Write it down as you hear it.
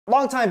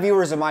Longtime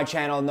viewers of my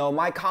channel know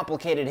my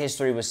complicated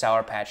history with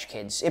Sour Patch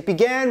Kids. It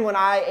began when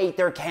I ate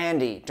their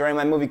candy during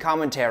my movie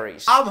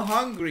commentaries. I'm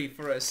hungry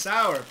for a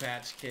Sour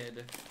Patch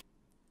Kid.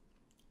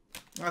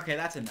 Okay,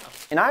 that's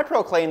enough. And I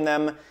proclaimed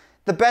them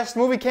the best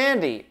movie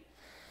candy.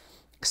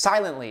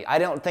 Silently. I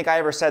don't think I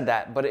ever said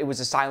that, but it was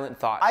a silent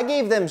thought. I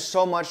gave them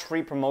so much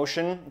free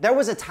promotion. There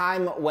was a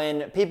time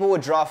when people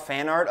would draw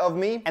fan art of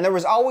me, and there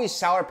was always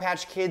Sour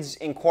Patch Kids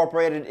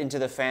incorporated into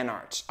the fan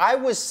art. I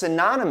was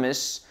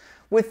synonymous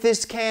with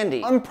this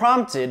candy.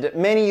 Unprompted,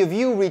 many of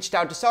you reached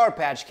out to Sour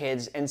Patch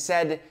Kids and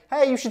said,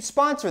 hey, you should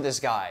sponsor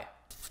this guy.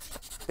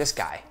 This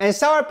guy. And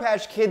Sour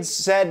Patch Kids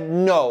said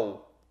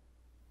no.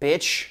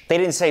 Bitch. They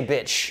didn't say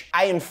bitch.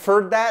 I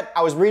inferred that.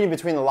 I was reading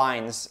between the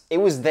lines. It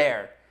was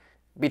there.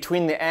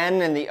 Between the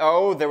N and the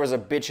O, there was a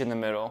bitch in the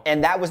middle.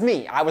 And that was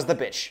me. I was the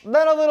bitch.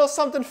 Then a little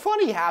something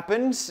funny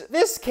happened.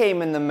 This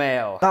came in the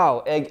mail.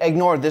 Oh,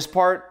 ignore this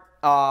part.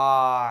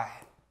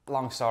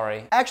 Long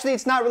story. Actually,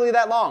 it's not really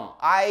that long.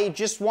 I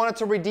just wanted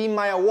to redeem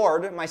my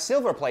award, my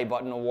Silver Play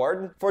Button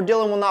award, for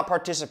Dylan Will Not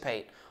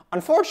Participate.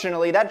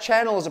 Unfortunately, that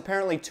channel is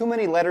apparently too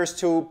many letters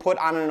to put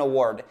on an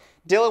award.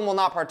 Dylan Will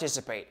Not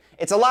Participate.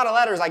 It's a lot of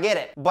letters, I get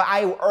it, but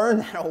I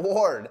earned that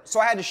award. So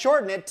I had to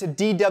shorten it to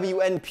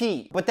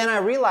DWNP. But then I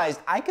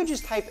realized I could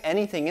just type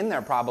anything in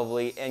there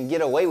probably and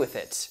get away with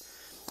it.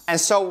 And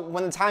so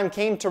when the time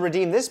came to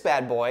redeem this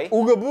bad boy,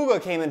 Ooga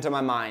Booga came into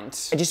my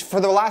mind. And just for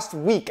the last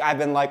week, I've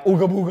been like,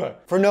 Ooga Booga,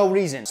 for no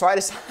reason. So I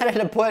decided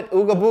to put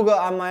Ooga Booga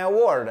on my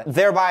award,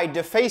 thereby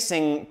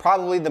defacing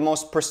probably the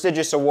most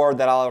prestigious award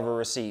that I'll ever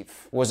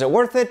receive. Was it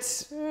worth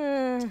it?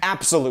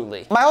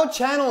 Absolutely. My whole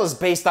channel is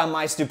based on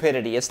my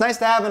stupidity. It's nice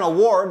to have an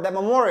award that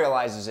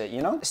memorializes it,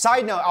 you know?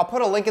 Side note, I'll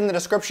put a link in the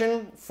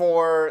description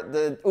for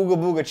the Ooga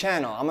Booga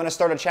channel. I'm gonna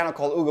start a channel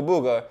called Ooga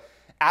Booga.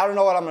 I don't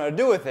know what I'm gonna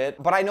do with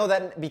it, but I know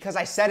that because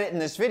I said it in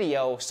this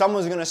video,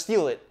 someone's gonna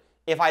steal it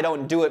if I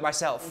don't do it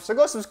myself. So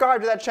go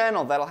subscribe to that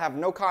channel. That'll have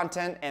no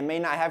content and may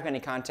not have any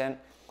content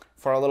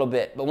for a little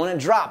bit. But when it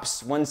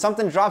drops, when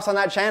something drops on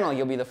that channel,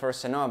 you'll be the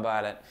first to know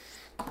about it.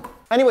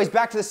 Anyways,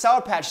 back to the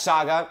Sour Patch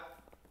saga.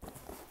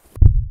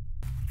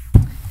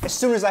 As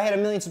soon as I hit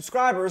 1 million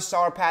subscribers,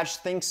 Sour Patch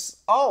thinks,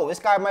 oh, this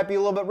guy might be a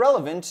little bit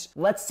relevant.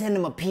 Let's send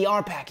him a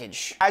PR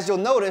package. As you'll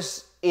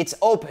notice, it's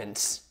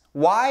opened.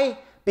 Why?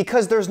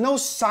 Because there's no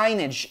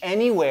signage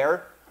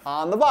anywhere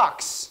on the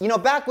box. You know,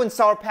 back when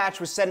Sour Patch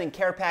was sending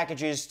care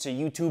packages to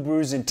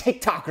YouTubers and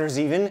TikTokers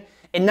even,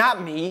 and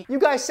not me, you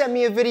guys sent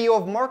me a video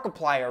of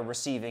Markiplier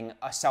receiving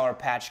a Sour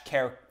Patch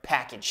care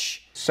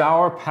package.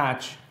 Sour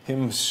Patch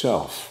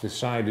himself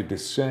decided to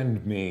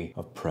send me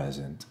a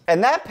present.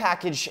 And that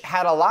package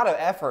had a lot of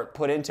effort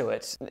put into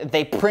it.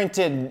 They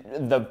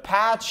printed the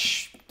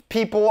patch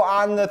people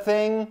on the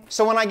thing.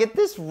 So when I get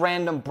this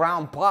random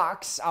brown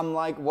box, I'm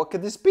like, what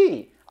could this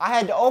be? I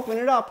had to open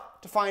it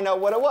up to find out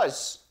what it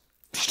was.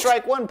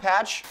 Strike one,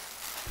 Patch.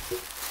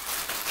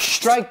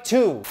 Strike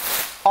two.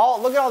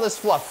 Look at all this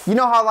fluff. You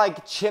know how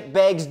like chip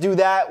bags do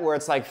that, where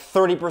it's like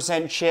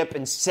 30% chip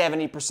and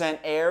 70%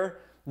 air?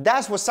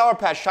 That's what Sour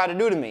Patch tried to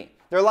do to me.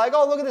 They're like,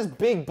 oh, look at this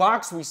big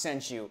box we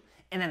sent you.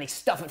 And then they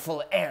stuff it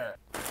full of air.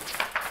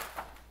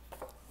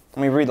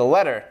 Let me read the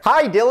letter.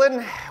 Hi,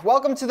 Dylan.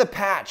 Welcome to the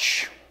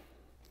Patch.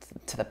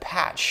 To the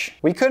Patch.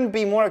 We couldn't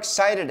be more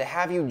excited to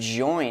have you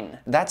join.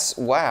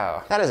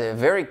 Wow. That is a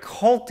very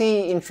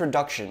culty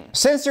introduction.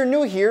 Since you're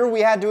new here,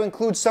 we had to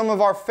include some of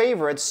our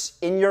favorites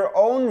in your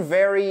own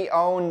very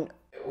own...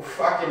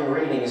 Fucking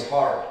reading is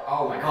hard.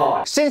 Oh my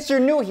god. Since you're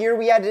new here,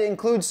 we had to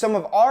include some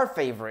of our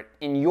favorite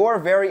in your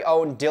very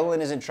own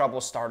Dylan is in Trouble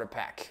starter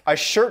pack. A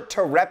shirt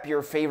to rep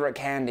your favorite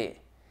candy.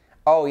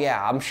 Oh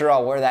yeah, I'm sure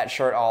I'll wear that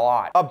shirt a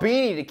lot. A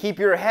beanie to keep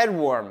your head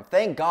warm.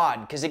 Thank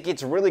God, because it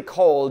gets really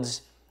cold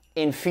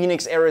in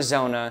Phoenix,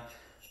 Arizona,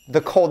 the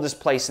coldest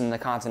place in the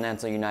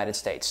continental United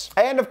States.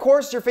 And of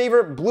course, your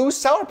favorite blue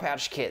Sour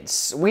Patch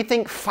Kids. We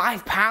think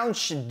 5 pounds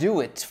should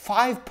do it.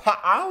 5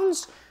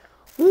 pounds?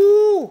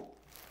 Woo!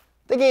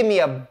 They gave me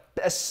a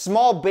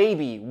small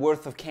baby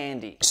worth of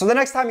candy. So the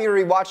next time you're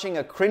rewatching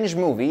a cringe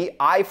movie,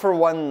 I for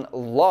one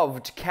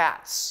loved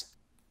Cats.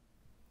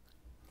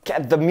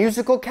 The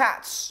musical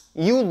Cats.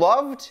 You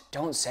loved?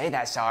 Don't say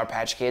that, Sour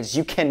Patch Kids.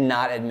 You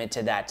cannot admit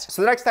to that.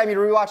 So the next time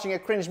you're rewatching a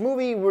cringe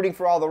movie, rooting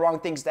for all the wrong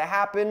things to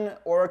happen,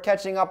 or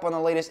catching up on the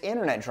latest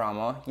internet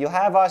drama, you'll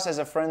have us as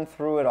a friend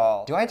through it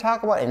all. Do I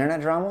talk about internet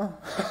drama?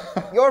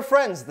 Your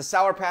friends, the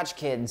Sour Patch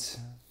Kids.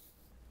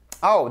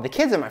 Oh, the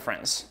kids are my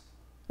friends.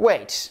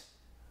 Wait.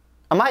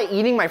 Am I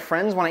eating my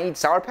friends when I eat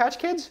Sour Patch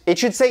Kids? It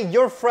should say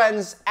your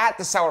friends at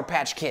the Sour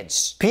Patch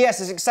Kids. P.S.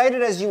 As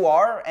excited as you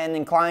are and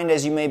inclined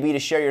as you may be to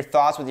share your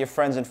thoughts with your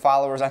friends and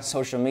followers on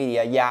social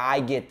media, yeah, I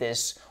get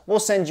this.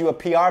 We'll send you a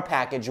PR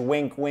package,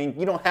 wink, wink.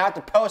 You don't have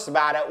to post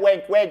about it,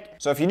 wink, wink.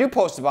 So if you do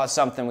post about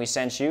something we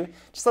sent you,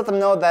 just let them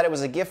know that it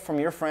was a gift from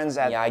your friends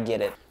at... Yeah, I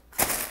get it.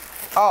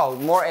 Oh,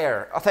 more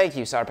air. Oh, thank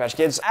you, Sour Patch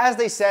Kids. As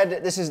they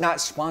said, this is not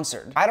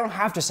sponsored. I don't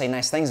have to say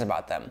nice things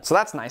about them. So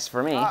that's nice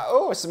for me.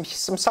 Oh, some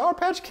Sour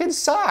Patch Kids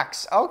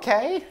socks.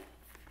 Okay.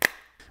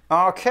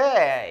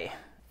 Okay.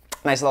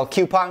 Nice little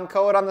coupon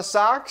code on the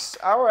socks.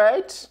 All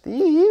right.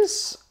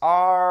 These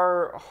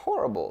are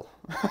horrible.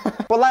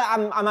 But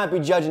I might be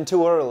judging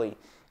too early.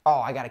 Oh,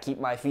 I gotta keep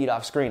my feet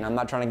off screen. I'm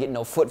not trying to get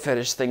no foot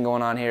fetish thing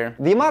going on here.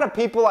 The amount of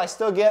people I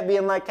still get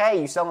being like, hey,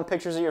 you selling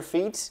pictures of your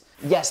feet?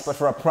 Yes, but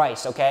for a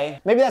price,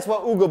 okay? Maybe that's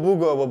what Ooga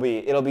Booga will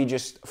be. It'll be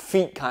just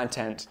feet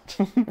content.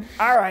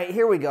 All right,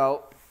 here we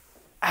go.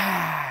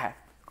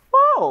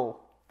 Whoa.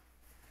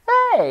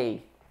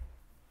 Hey.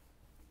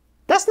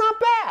 That's not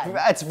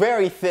bad. It's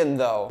very thin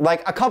though.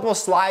 Like a couple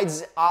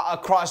slides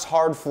across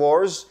hard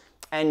floors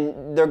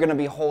and there are gonna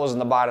be holes in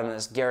the bottom of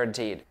this,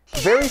 guaranteed.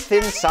 Very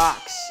thin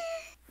socks.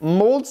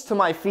 Molds to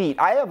my feet.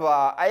 I have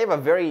a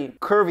very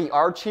curvy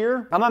arch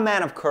here. I'm a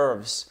man of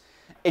curves.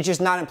 It's just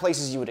not in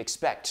places you would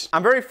expect.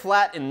 I'm very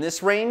flat in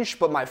this range,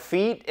 but my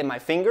feet and my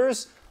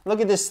fingers,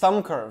 look at this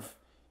thumb curve.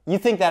 You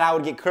think that I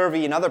would get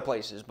curvy in other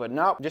places, but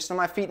no, just on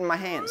my feet and my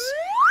hands.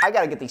 I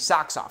gotta get these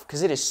socks off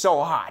because it is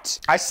so hot.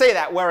 I say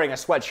that wearing a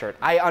sweatshirt.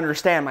 I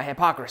understand my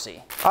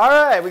hypocrisy. All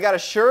right, we got a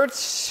shirt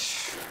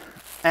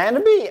and a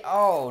bee.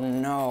 Oh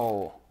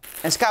no.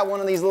 It's got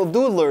one of these little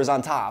doodlers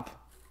on top.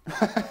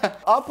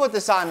 I'll put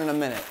this on in a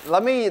minute.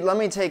 Let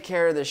me take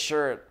care of this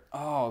shirt.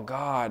 Oh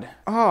God.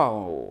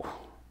 Oh.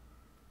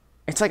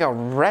 It's like a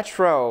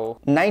retro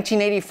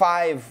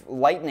 1985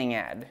 lightning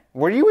ad.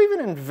 Were you even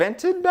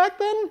invented back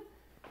then?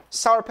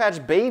 Sour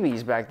Patch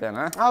Babies back then,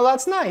 huh? Oh,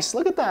 that's nice.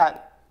 Look at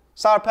that.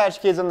 Sour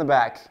Patch Kids on the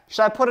back.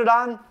 Should I put it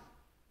on?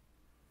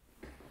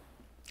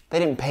 They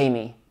didn't pay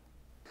me.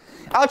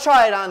 I'll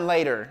try it on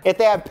later. If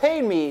they had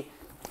paid me,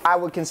 I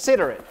would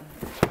consider it.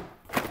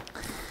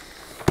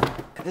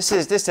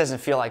 This doesn't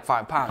feel like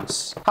 5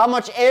 pounds. How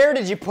much air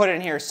did you put in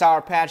here,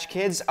 Sour Patch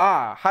Kids?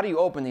 How do you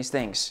open these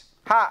things?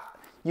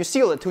 You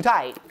seal it too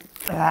tight.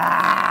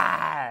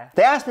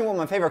 They asked me what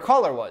my favorite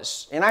color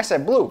was, and I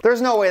said blue.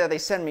 There's no way that they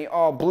send me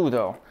all blue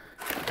though.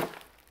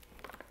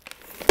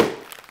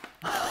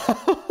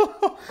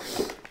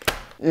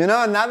 You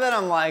know, now that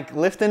I'm like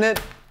lifting it,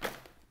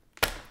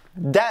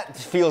 that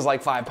feels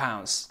like 5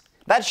 pounds.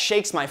 That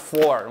shakes my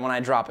floor when I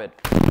drop it.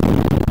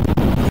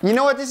 You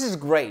know what, this is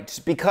great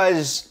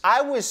because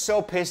I was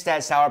so pissed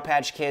at Sour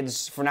Patch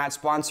Kids for not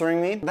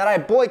sponsoring me that I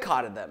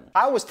boycotted them.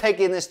 I was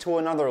taking this to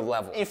another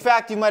level. In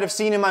fact, you might have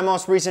seen in my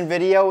most recent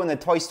video, in the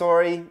Toy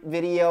Story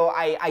video,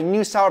 I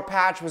knew Sour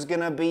Patch was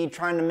gonna be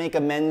trying to make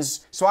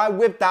amends, so I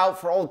whipped out,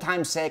 for old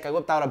time's sake, I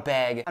whipped out a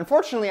bag.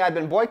 Unfortunately, I've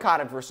been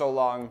boycotted for so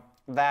long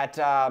that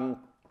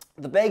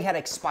the bag had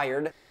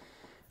expired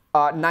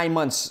 9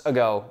 months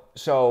ago,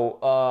 so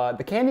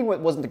the candy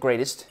wasn't the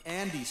greatest.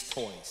 Andy's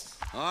toys.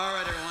 All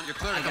right, everyone, you're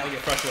clear. I gotta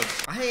get fresh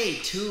ones. I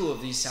ate 2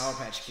 of these Sour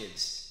Patch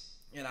Kids,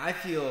 and I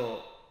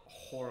feel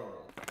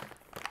horrible.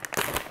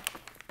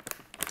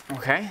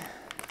 Okay.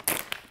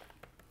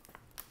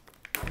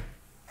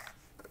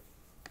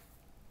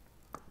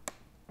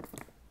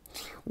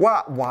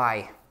 What?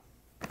 Why?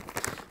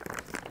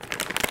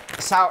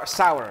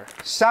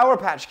 Sour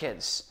Patch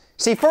Kids.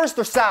 See, first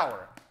they're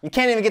sour. You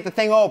can't even get the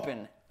thing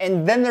open,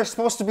 and then they're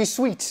supposed to be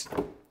sweet.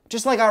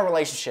 Just like our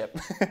relationship.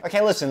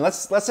 Okay, listen,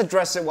 let's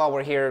address it while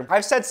we're here.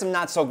 I've said some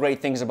not so great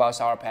things about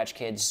Sour Patch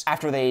Kids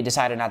after they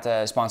decided not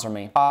to sponsor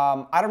me.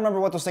 I don't remember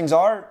what those things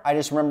are. I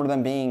just remember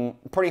them being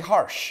pretty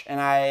harsh.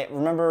 And I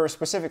remember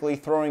specifically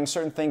throwing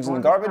certain things in the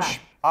garbage.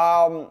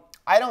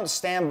 I don't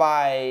stand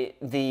by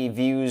the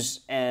views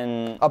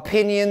and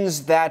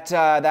opinions that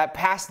that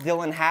past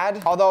Dylan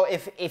had. Although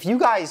if you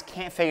guys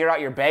can't figure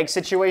out your bag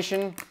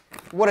situation,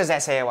 what does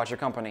that say about your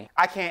company?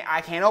 I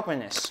can't open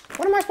this.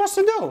 What am I supposed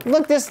to do?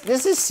 Look, this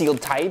is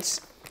sealed tight.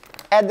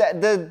 And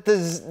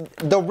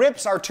the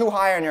rips are too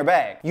high on your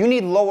bag. You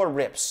need lower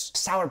rips.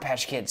 Sour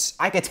Patch Kids,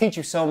 I could teach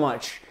you so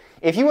much.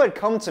 If you had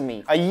come to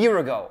me a year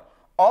ago,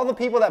 all the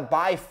people that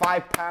buy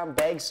 5-pound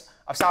bags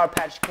of Sour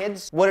Patch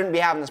Kids wouldn't be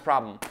having this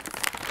problem.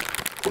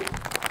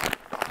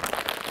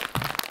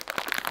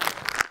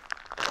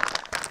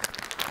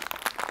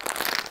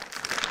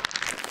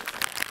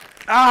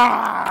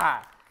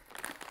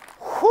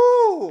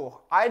 Whew!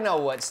 I know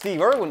what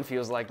Steve Irwin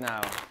feels like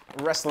now,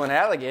 wrestling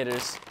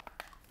alligators.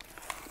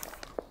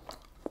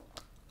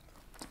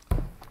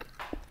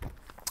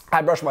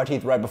 I brushed my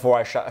teeth right before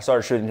I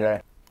started shooting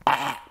today.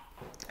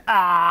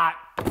 I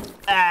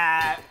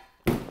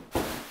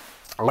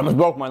almost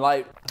broke my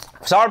light.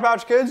 Sour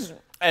Patch Kids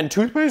and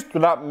toothpaste do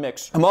not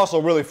mix. I'm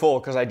also really full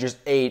because I just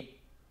ate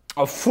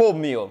a full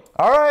meal.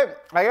 All right,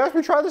 I guess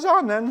we try this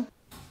on then.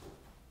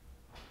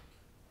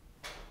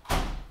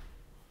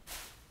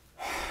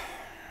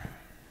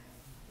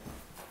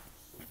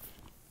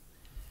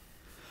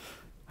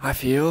 I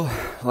feel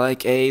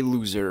like a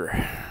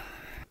loser.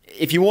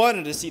 If you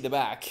wanted to see the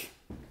back,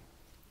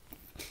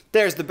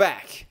 there's the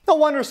back. No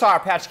wonder Sour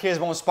Patch Kids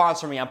won't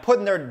sponsor me. I'm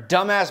putting their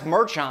dumbass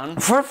merch on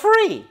for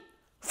free.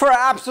 For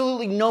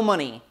absolutely no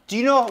money. Do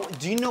you know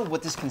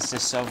what this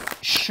consists of?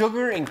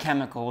 Sugar and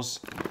chemicals.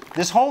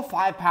 This whole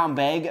 5-pound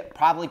bag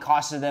probably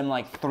costed them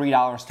like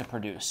 $3 to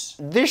produce.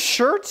 This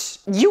shirt,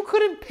 you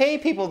couldn't pay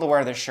people to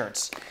wear this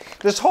shirts.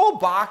 This whole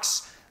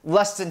box,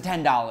 less than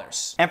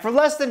 $10. And for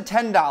less than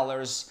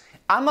 $10,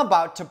 I'm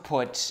about to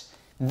put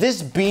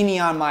this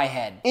beanie on my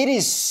head. It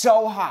is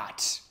so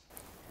hot.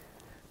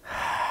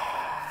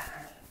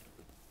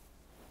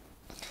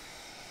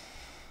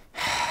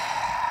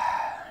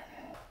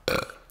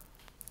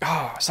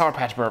 Oh, Sour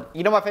Patch burp.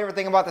 You know my favorite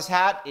thing about this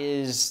hat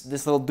is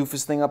this little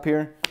doofus thing up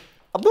here.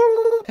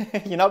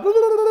 You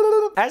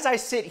know? As I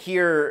sit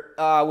here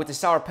with the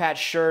Sour Patch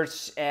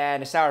shirt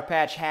and a Sour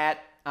Patch hat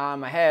on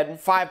my head,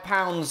 5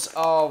 pounds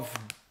of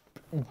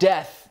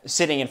death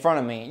sitting in front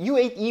of me. You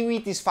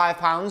eat these 5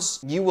 pounds,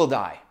 you will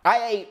die.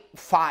 I ate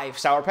 5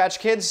 Sour Patch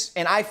Kids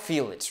and I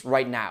feel it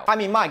right now. I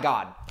mean, my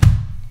God.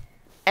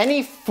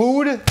 Any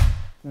food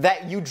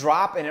that you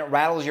drop and it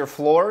rattles your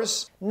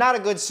floors, not a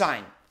good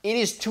sign. It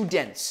is too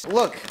dense.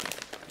 Look,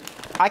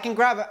 I can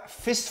grab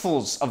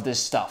fistfuls of this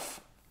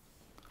stuff.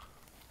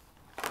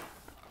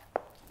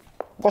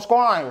 What's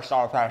going on here,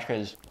 Sour Patch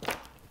Kids?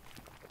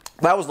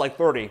 That was like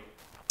 30.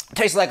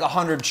 Tastes like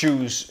 100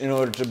 chews in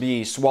order to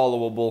be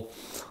swallowable.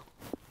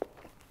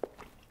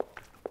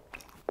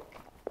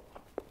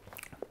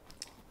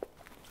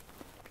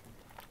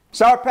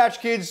 Sour Patch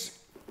Kids,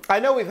 I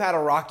know we've had a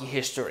rocky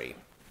history,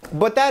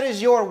 but that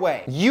is your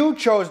way. You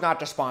chose not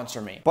to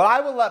sponsor me, but I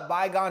will let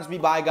bygones be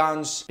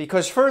bygones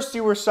because first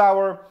you were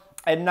sour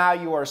and now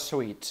you are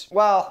sweet.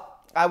 Well,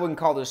 I wouldn't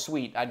call this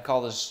sweet. I'd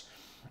call this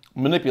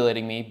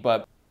manipulating me,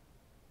 but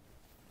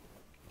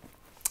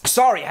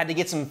sorry, I had to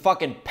get some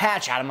fucking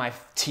patch out of my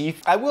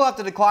teeth. I will have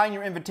to decline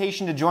your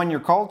invitation to join your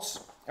cults.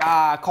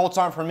 Cults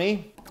aren't for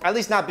me. At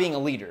least not being a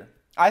leader.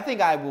 I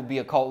think I will be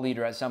a cult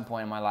leader at some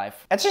point in my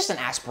life. It's just an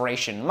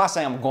aspiration. I'm not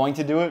saying I'm going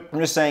to do it. I'm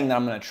just saying that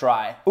I'm gonna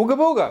try. Ooga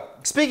booga.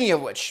 Speaking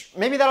of which,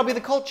 maybe that'll be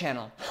the cult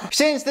channel.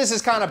 Since this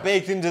is kind of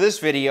baked into this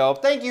video,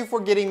 thank you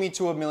for getting me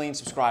to 1 million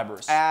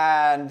subscribers.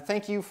 And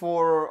thank you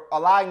for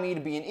allowing me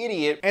to be an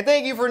idiot. And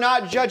thank you for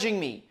not judging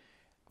me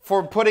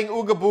for putting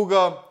Ooga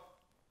booga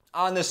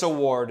on this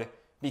award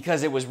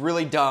because it was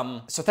really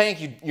dumb. So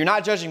thank you. You're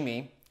not judging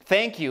me.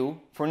 Thank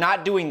you for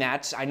not doing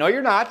that. I know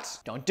you're not.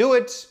 Don't do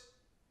it.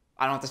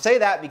 I don't have to say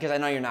that because I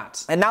know you're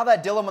not. And now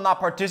that Dylan will not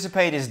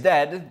participate is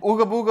dead,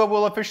 Ooga booga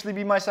will officially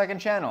be my second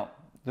channel.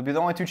 They'll be the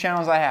only 2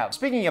 channels I have.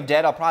 Speaking of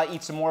dead, I'll probably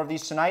eat some more of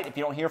these tonight if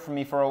you don't hear from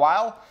me for a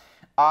while.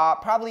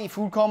 Probably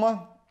food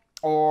coma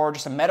or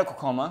just a medical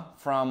coma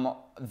from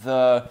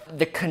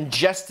the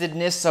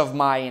congestedness of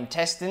my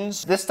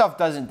intestines. This stuff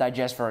doesn't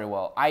digest very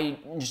well.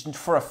 Just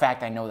for a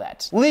fact, I know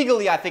that.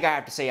 Legally, I think I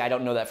have to say I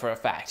don't know that for a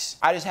fact.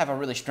 I just have a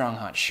really strong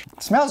hunch.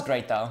 It smells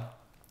great though.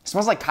 It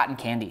smells like cotton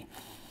candy.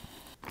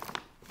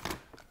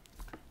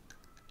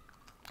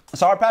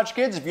 Sour Patch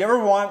Kids, if you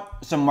ever want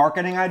some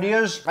marketing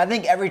ideas, I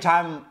think every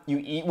time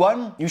you eat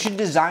one, you should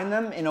design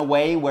them in a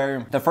way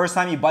where the first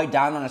time you bite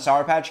down on a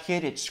Sour Patch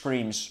Kid, it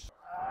screams.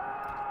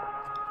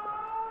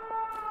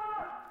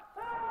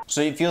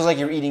 So it feels like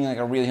you're eating like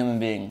a real human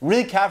being.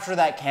 Really capture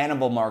that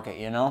cannibal market,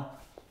 you know?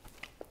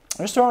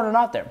 I'm just throwing it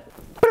out there.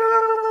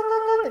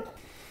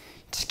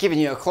 Just giving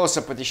you a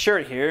close-up with the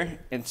shirt here.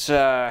 It's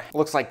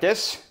looks like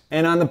this.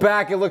 And on the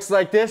back, it looks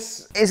like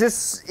this. Is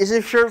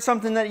this shirt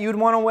something that you'd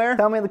want to wear?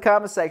 Tell me in the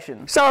comment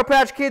section. Sour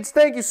Patch Kids,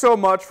 thank you so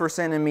much for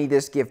sending me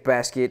this gift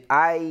basket.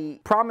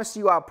 I promise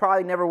you I'll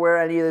probably never wear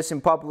any of this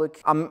in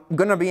public. I'm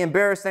gonna be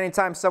embarrassed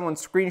anytime someone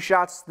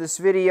screenshots this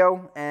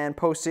video and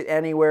posts it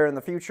anywhere in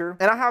the future.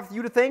 And I have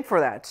you to thank for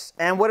that.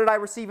 And what did I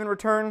receive in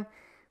return?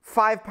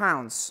 5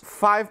 pounds.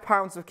 5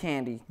 pounds of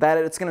candy. That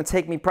it's gonna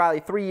take me probably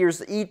 3 years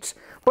to eat,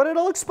 but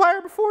it'll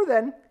expire before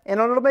then,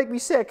 and it'll make me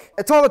sick.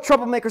 It's all the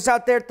troublemakers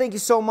out there, thank you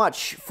so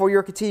much for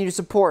your continued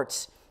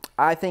support.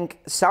 I think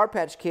Sour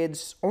Patch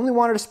Kids only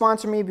wanted to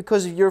sponsor me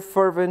because of your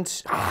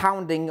fervent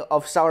hounding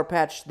of Sour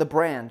Patch, the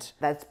brand.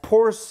 That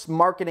poor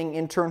marketing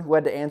intern who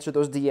had to answer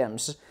those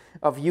DMs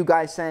of you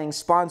guys saying,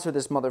 sponsor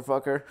this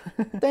motherfucker.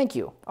 Thank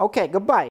you. Okay, goodbye.